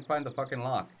 I can't find the fucking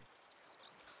lock.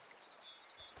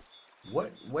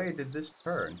 What way did this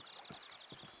turn?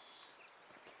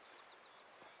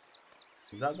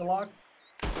 Is that the lock?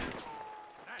 That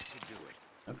should do it.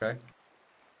 Okay.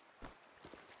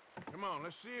 Come on,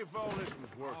 let's see if all this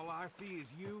was worth it. All I see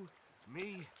is you,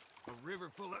 me, a river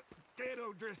full of dead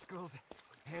O'Driscolls,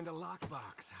 and a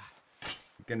lockbox.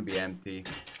 It's gonna be empty.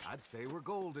 I'd say we're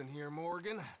golden here,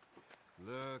 Morgan.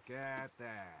 Look at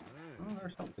that. Oh,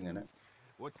 there's something in it.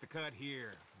 What's the cut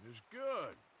here? It's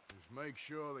good. Just make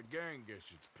sure the gang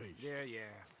gets its piece. Yeah.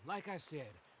 Like I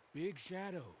said, big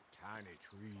shadow, tiny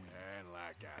tree. And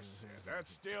like I said, that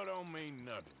still don't mean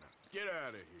nothing. Get out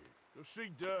of here. Go see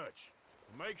Dutch.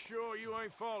 Make sure you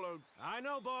ain't followed. I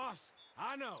know, boss.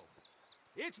 I know.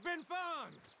 It's been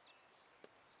fun.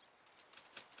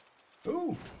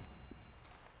 Ooh.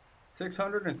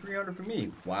 600 and 300 for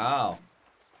me. Wow.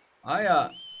 Today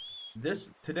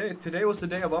was the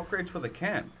day of upgrades for the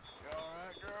camp. You all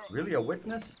right, girl? Really, a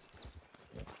witness?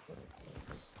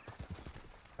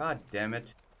 God damn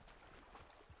it.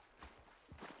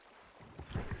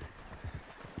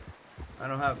 I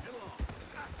don't have...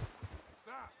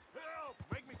 Stop! Help!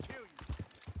 Make me kill you!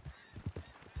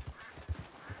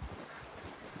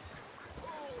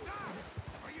 Stop!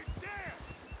 Are you dead?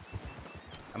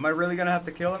 Am I really gonna have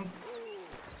to kill him?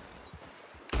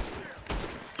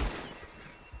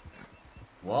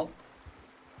 Well,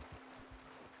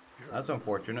 that's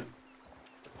unfortunate.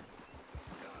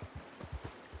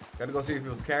 Gotta go see if he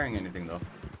was carrying anything, though.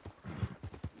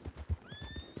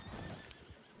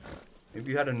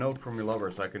 Maybe you had a note from your lover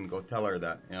so I can go tell her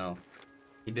that, you know,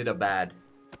 he did a bad.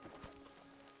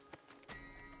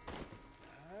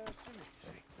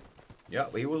 Yeah,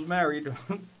 he was married.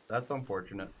 That's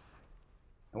unfortunate.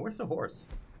 And where's the horse?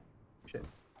 Shit.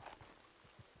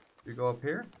 You go up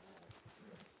here?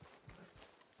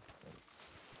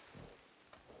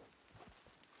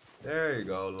 There you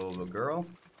go, little girl.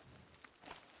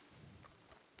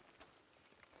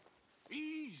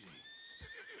 Easy.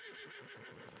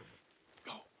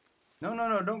 Go. No,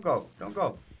 don't go. Don't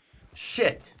go.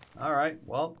 Shit. Alright,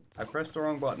 well, I pressed the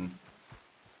wrong button.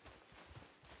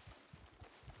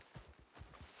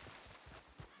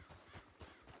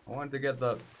 I wanted to get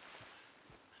the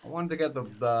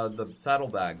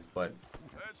saddlebags, but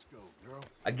Let's go, girl.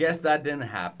 I guess that didn't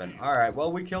happen. Alright,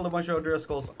 well, we killed a bunch of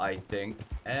O'Driscolls, I think,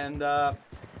 and got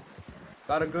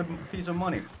a good piece of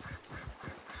money.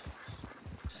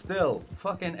 Still,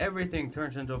 fucking everything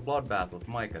turns into a bloodbath with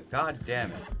Micah. God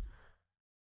damn it.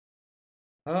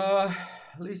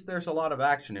 At least there's a lot of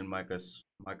action in Micah's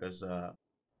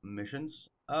missions.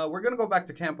 We're gonna go back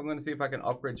to camp. I'm gonna see if I can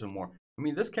upgrade some more. I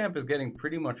mean, this camp is getting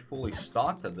pretty much fully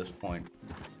stocked at this point.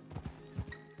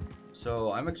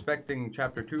 So I'm expecting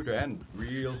chapter 2 to end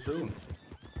real soon.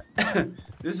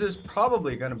 This is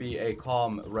probably gonna be a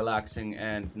calm, relaxing,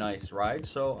 and nice ride.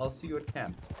 So I'll see you at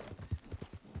camp.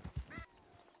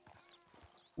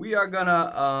 We are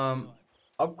gonna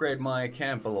upgrade my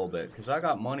camp a little bit because I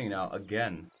got money now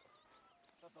again.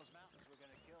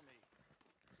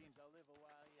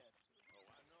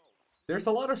 There's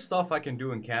a lot of stuff I can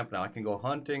do in camp now. I can go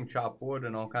hunting, chop wood,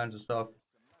 and all kinds of stuff.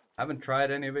 I haven't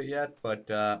tried any of it yet, but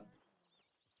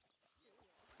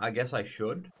I guess I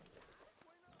should.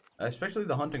 Especially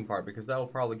the hunting part, because that will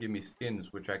probably give me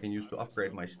skins, which I can use to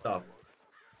upgrade my stuff.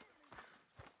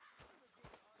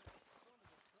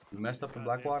 You messed up in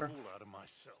Blackwater?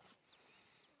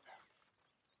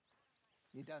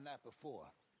 You done that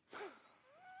before.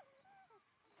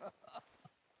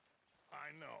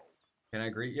 I know. Can I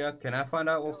greet you? Can I find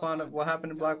out what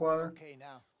happened in Blackwater? Okay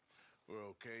now. We're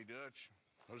okay, Dutch.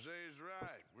 Jose is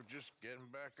right. We're just getting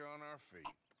back on our feet.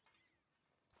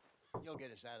 You'll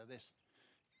get us out of this.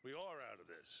 We are out of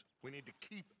this. We need to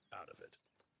keep out of it.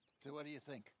 So what do you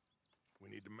think? We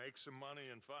need to make some money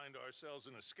and find ourselves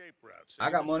an escape route. I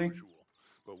got money. Usual.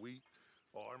 But we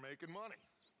are making money.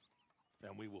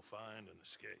 And we will find an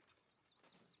escape.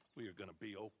 We are gonna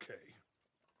be okay.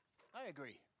 I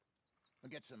agree. We'll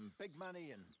get some big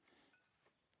money and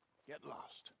get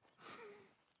lost.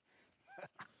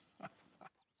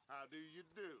 How do you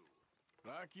do?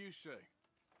 Like you say,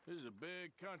 this is a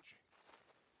big country.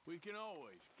 We can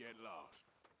always get lost.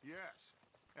 Yes.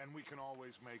 And we can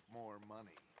always make more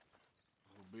money.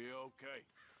 We'll be okay.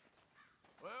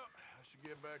 Well, I should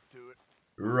get back to it.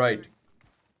 Right.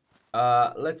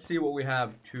 Let's see what we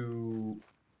have to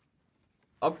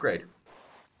upgrade.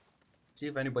 See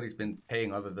if anybody's been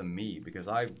paying other than me, because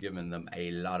I've given them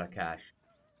a lot of cash.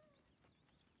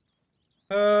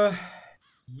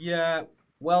 Yeah.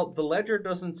 Well, the ledger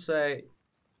doesn't say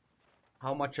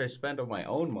how much I spent on my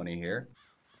own money here.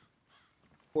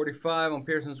 45 on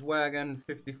Pearson's wagon,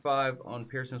 55 on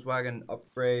Pearson's wagon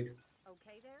upgrade.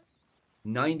 Okay there?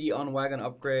 90 on wagon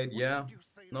upgrade, yeah.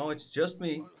 No, it's just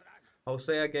me.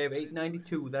 Jose, I gave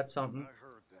 892, that's something.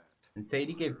 And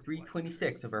Sadie gave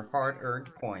 326 of her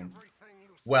hard-earned coins.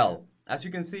 Well, as you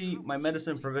can see, my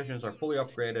medicine provisions are fully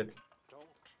upgraded.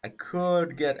 I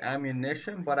could get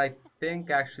ammunition, but I think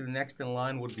actually the next in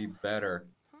line would be better.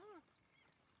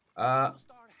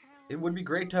 It would be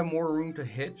great to have more room to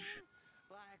hitch.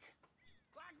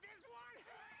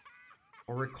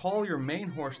 Or recall your main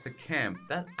horse to camp.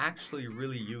 That's actually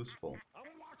really useful.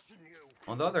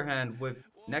 On the other hand, with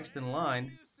next in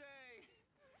line,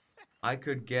 I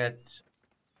could get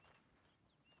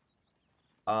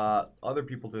other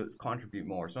people to contribute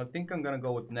more. So I think I'm gonna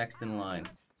go with next in line.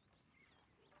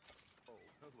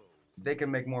 They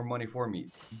can make more money for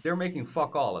me. They're making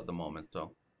fuck all at the moment,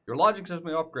 so. Your logic has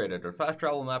been upgraded. Our fast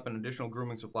travel map and additional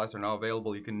grooming supplies are now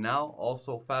available. You can now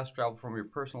also fast travel from your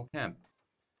personal camp.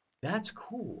 That's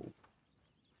cool.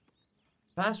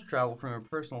 Fast travel from your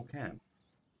personal camp.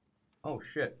 Oh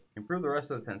shit. Improve the rest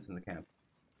of the tents in the camp.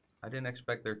 I didn't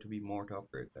expect there to be more to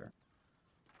upgrade there.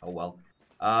 Oh well.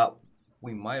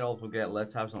 We might also get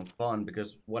let's have some fun,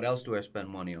 because what else do I spend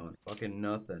money on? Fucking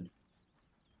nothing.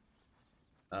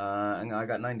 And I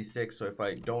got 96, so if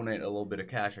I donate a little bit of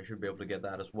cash, I should be able to get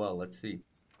that as well. Let's see.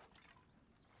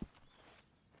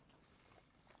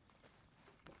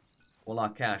 Well,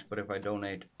 not cash, but if I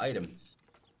donate items.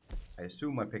 I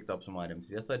assume I picked up some items.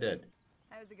 Yes, I did.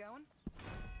 How's it going?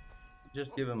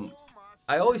 Just give him...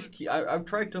 I always keep... I've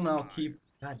tried to now keep...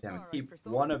 God damn it. Keep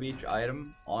one of each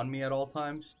item on me at all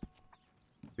times.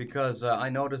 Because I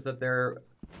noticed that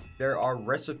there are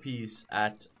recipes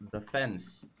at the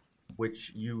fence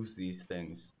which use these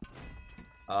things.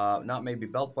 Not maybe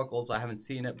belt buckles, I haven't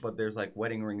seen it, but there's like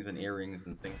wedding rings and earrings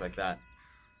and things like that.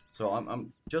 So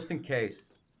I'm just in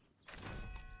case,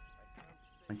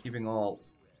 I'm keeping all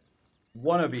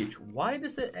one of each. Why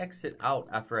does it exit out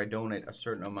after I donate a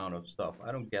certain amount of stuff?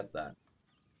 I don't get that.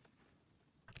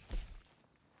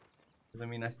 Because I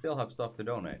mean, I still have stuff to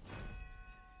donate.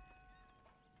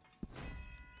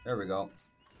 There we go.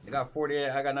 I got 48.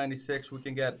 I got 96. We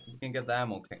can get the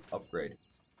ammo upgrade.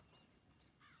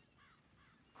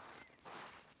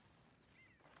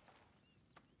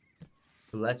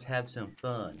 Let's have some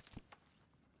fun.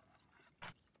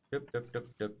 Dup, dup, dup,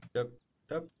 dup, dup,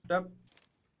 dup, dup.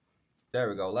 There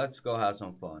we go. Let's go have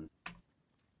some fun.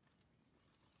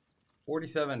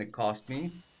 47 it cost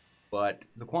me, but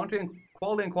the quality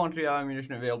and quantity of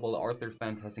ammunition available at Arthur's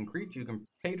tent has increased. You can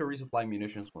pay to resupply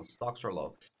munitions when stocks are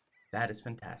low. That is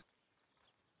fantastic.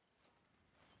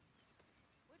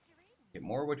 Get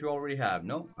more of what you already have.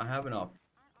 Nope, I have enough.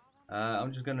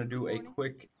 I'm just gonna do a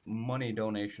quick money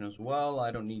donation as well. I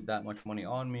don't need that much money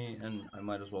on me, and I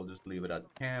might as well just leave it at the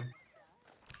camp.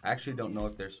 I actually don't know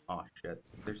if there's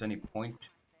if there's any point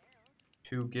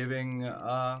to giving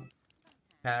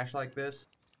cash like this.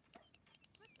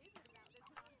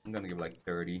 I'm gonna give like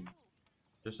 30,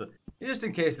 just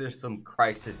in case there's some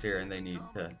crisis here and they need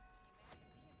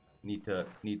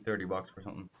 30 bucks for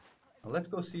something. Now let's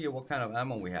go see what kind of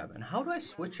ammo we have, and how do I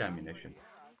switch ammunition?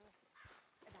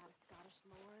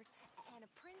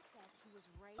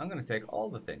 I'm gonna take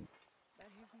all the things.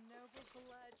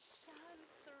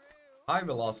 High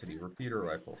velocity repeater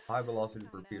rifle, high velocity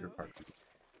repeater cartridge.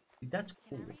 See, that's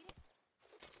cool.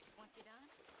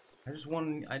 I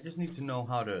just need to know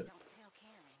how to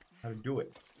do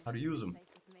it, how to use them.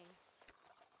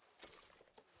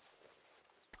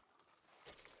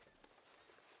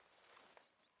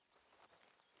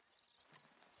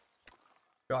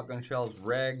 Shotgun shells,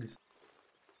 regs.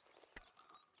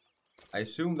 I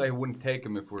assume they wouldn't take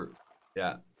them if we're...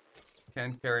 Yeah.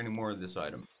 Can't carry any more of this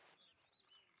item.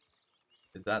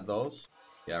 Is that those?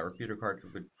 Yeah, repeater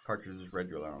cartridge is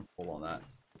regular. I'm full on that.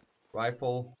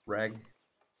 Rifle, reg.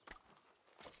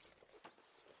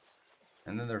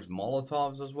 And then there's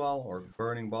Molotovs as well, or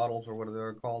burning bottles, or what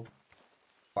they're called.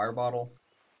 Fire bottle.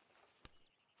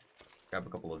 Grab a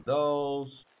couple of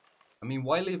those. I mean,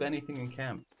 why leave anything in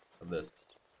camp of this?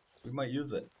 We might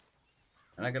use it.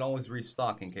 And I can always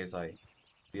restock in case I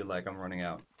feel like I'm running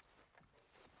out.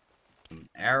 Some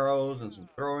arrows and some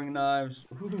throwing knives.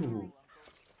 Ooh.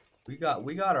 We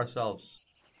got ourselves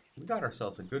a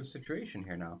good situation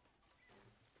here now.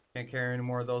 Can't carry any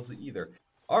more of those either.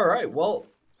 Alright, well,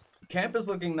 camp is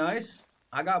looking nice.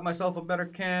 I got myself a better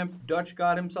camp. Dutch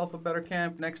got himself a better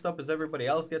camp. Next up is everybody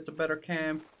else gets a better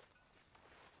camp.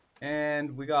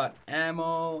 And we got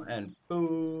ammo and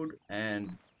food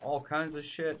and all kinds of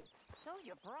shit. So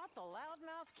you brought the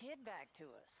loudmouth kid back to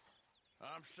us.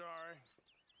 I'm sorry.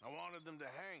 I wanted them to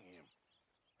hang him.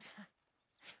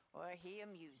 Well, he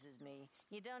amuses me.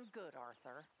 You done good,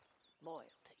 Arthur.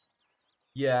 Loyalty.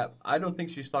 Yeah, I don't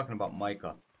think she's talking about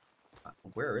Micah.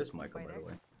 Where is Micah, by the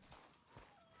way?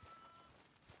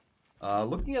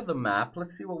 Looking at the map,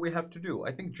 let's see what we have to do.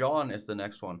 I think John is the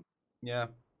next one. Yeah.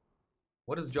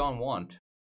 What does John want?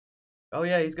 Oh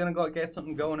yeah, he's gonna go get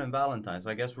something going in Valentine's.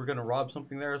 So I guess we're gonna rob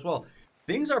something there as well.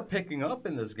 Things are picking up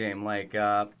in this game, like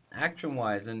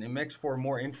action-wise, and it makes for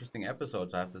more interesting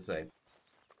episodes, I have to say.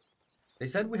 They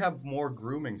said we have more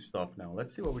grooming stuff now.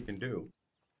 Let's see what we can do.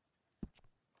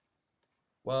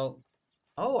 Well,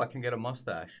 oh, I can get a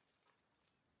mustache.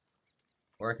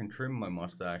 Or I can trim my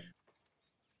mustache.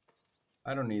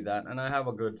 I don't need that, and I have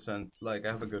a good I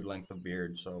have a good length of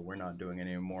beard, so we're not doing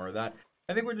any more of that.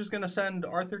 I think we're just gonna send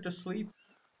Arthur to sleep,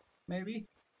 maybe.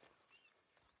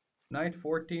 Night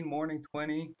 14, morning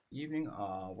 20, evening.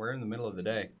 We're in the middle of the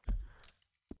day.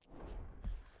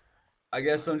 I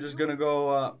guess I'm just gonna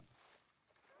go.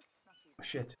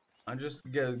 Shit. I'm just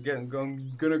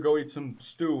gonna go eat some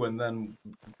stew, and then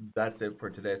that's it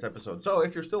for today's episode. So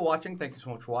if you're still watching, thank you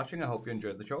so much for watching. I hope you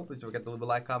enjoyed the show. Please don't forget to leave a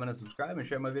like, comment, and subscribe, and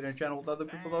share my video and channel with other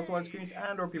people that watch screens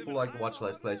and or people who like to watch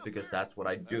Let's Plays, because that's what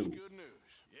I do. Good news.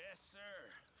 Yes, sir.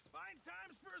 Fine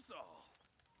times for us all.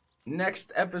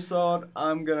 Next episode,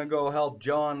 I'm gonna go help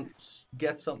John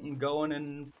get something going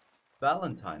in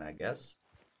Valentine, I guess.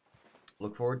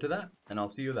 Look forward to that, and I'll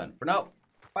see you then. For now,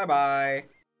 bye-bye.